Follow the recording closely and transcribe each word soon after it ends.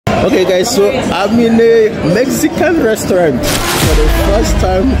Okay guys, so I'm in a Mexican restaurant for the first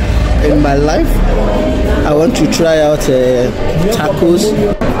time in my life. I want to try out tacos.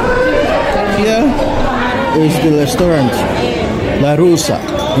 Here is the restaurant, La Rosa,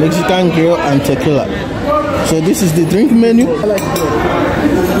 Mexican Grill and Tequila. So this is the drink menu.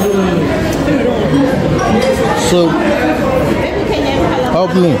 So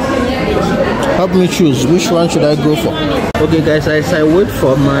help me choose which one should I go for. Okay guys, as I wait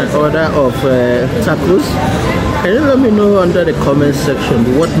for my order of tacos, can you let me know under the comment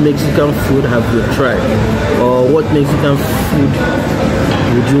section what Mexican food have you tried, or what Mexican food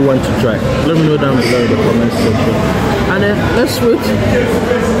would you want to try? Let me know down below in the comment section. And let's wait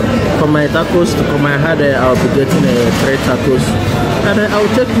for my tacos to come. I had I'll be getting 3 tacos, and I'll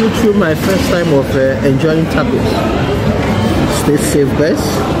take you through my first time of enjoying tacos. Stay safe guys,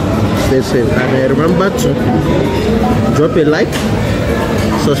 stay safe, and remember to drop a like,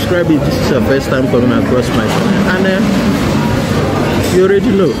 subscribe if this is your first time coming across my channel, and you already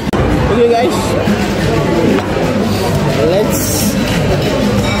know. Okay guys,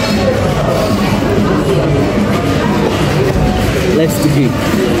 let's begin.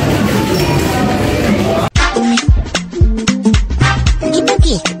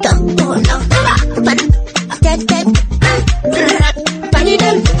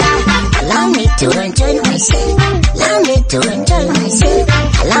 Allow me to enjoy myself. Allow me to enjoy myself.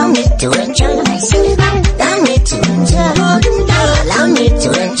 Allow me to enjoy myself. Allow me to enjoy. Allow me to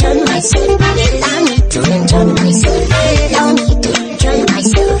enjoy myself. Allow me to enjoy myself. Allow me to enjoy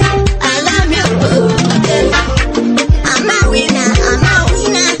myself. I love you. I'm a winner. I'm a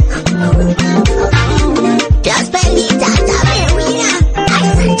winner. Just believe that I'm a winner. I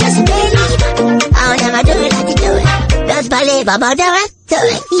said just believe. I'll never do it like you do it. Just believe about that.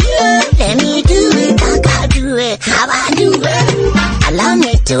 Let me do it, I can do it, how I do it. Allow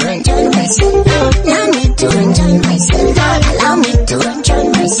me to enjoy myself. Allow me to enjoy myself. Allow me to enjoy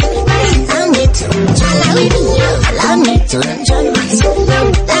myself. Allow me to enjoy myself. Allow me to enjoy myself.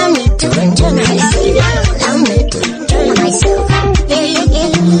 Allow me to enjoy myself. Allow me to enjoy myself. Yeah, yeah, yeah,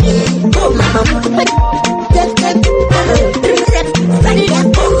 yeah. Oh, mama.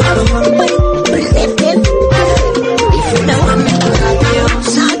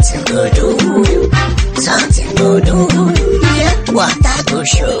 Something good, yeah. What I go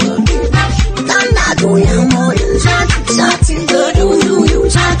show you, don't do no more. Something good,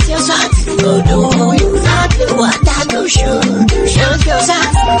 something good, what I go show you,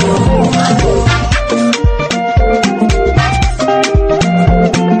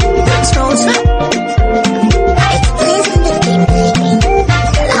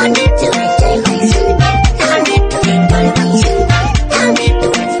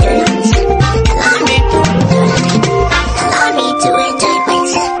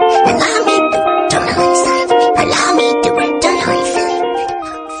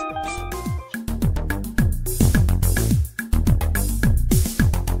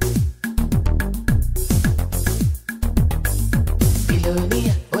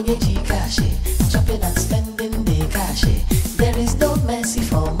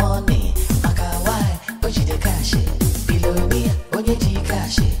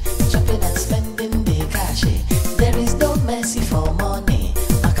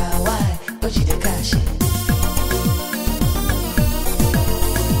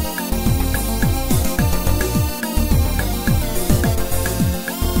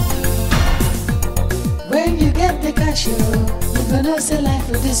 When you get the cash, you're gonna say life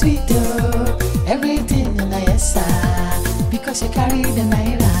with the sweet door. Everything in the yes, because you carry the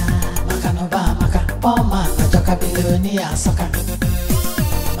naira. Makanova, maka, poma, najoka bilonia soka.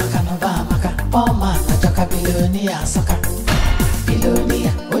 Makanova, maka, poma, najoka bilonia soka.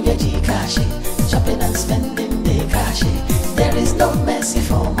 Bilonia, oyeji kashi, shopping and spending the cash. There is no mercy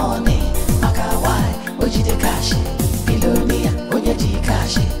for money. Maka, why, oji the cash. Bilonia, oyeji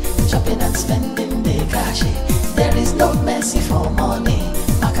kashi, shopping and spending the cash. There is no mercy for money.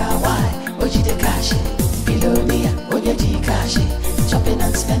 Maka, why, oji the cash. Bilonia, oyeji kashi, shopping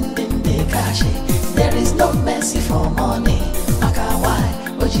and spending the cash. There is no mercy for money. Maka, why,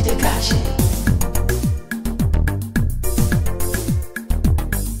 oji the cash.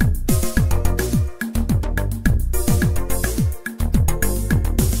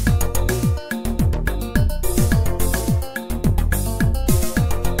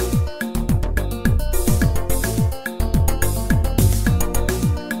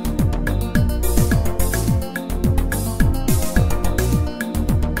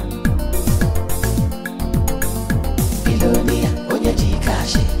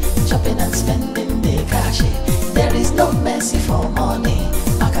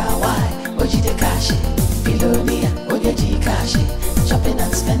 Billionaire, Oyeji Kashi, shopping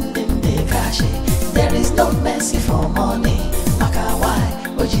and spending the cash. There is no mercy for money.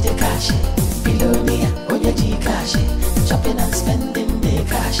 Makawai, Oji de Kashi. Billionaire, Oyeji Kashi, shopping and spending the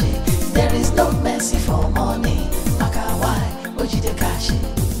cash. There is no mercy for money. Makawai, Oji de Kashi.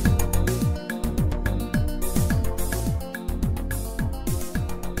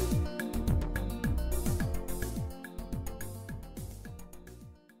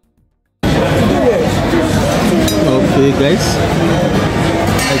 Okay guys,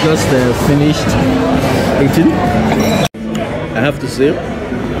 I just finished eating. I have to say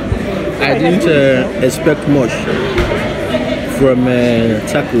I didn't expect much from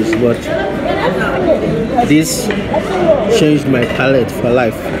tacos, but this changed my palate for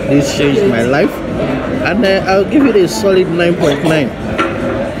life. This changed my life, and I'll give it a solid 9.9.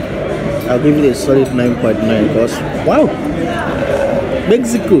 I'll give it a solid 9.9 because wow,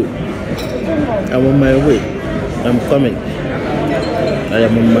 Mexico, I'm on my way. I'm coming. I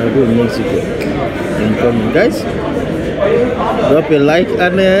am on my way to Mexico. I'm coming. Guys, drop a like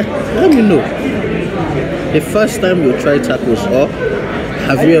and let me know the first time you try tacos, or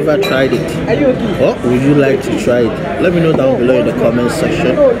have you ever tried it, or would you like to try it? Let me know down below in the comment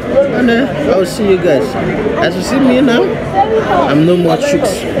section, and I'll see you guys. As you see me now, I'm no more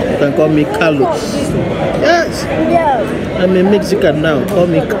chicks. You can call me Carlos. Yes, I'm a Mexican now. Call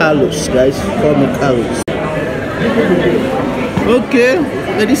me Carlos, guys. Call me Carlos. Okay,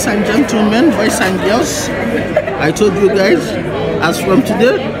 ladies and gentlemen, boys and girls, I told you guys, as from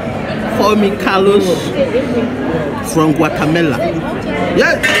today, call me Carlos from Guatemala.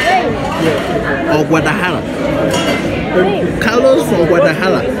 Yes, or Guadalajara. Carlos from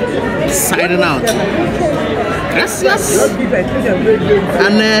Guadalajara, signing out. Gracias.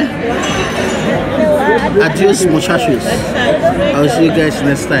 And adios muchachos. I'll see you guys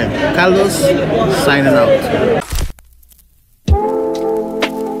next time. Carlos signing out.